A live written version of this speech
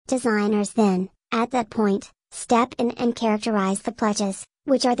Designers then, at that point, step in and characterize the pledges,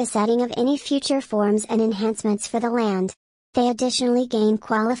 which are the setting of any future forms and enhancements for the land. They additionally gain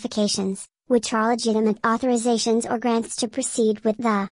qualifications, which are legitimate authorizations or grants to proceed with the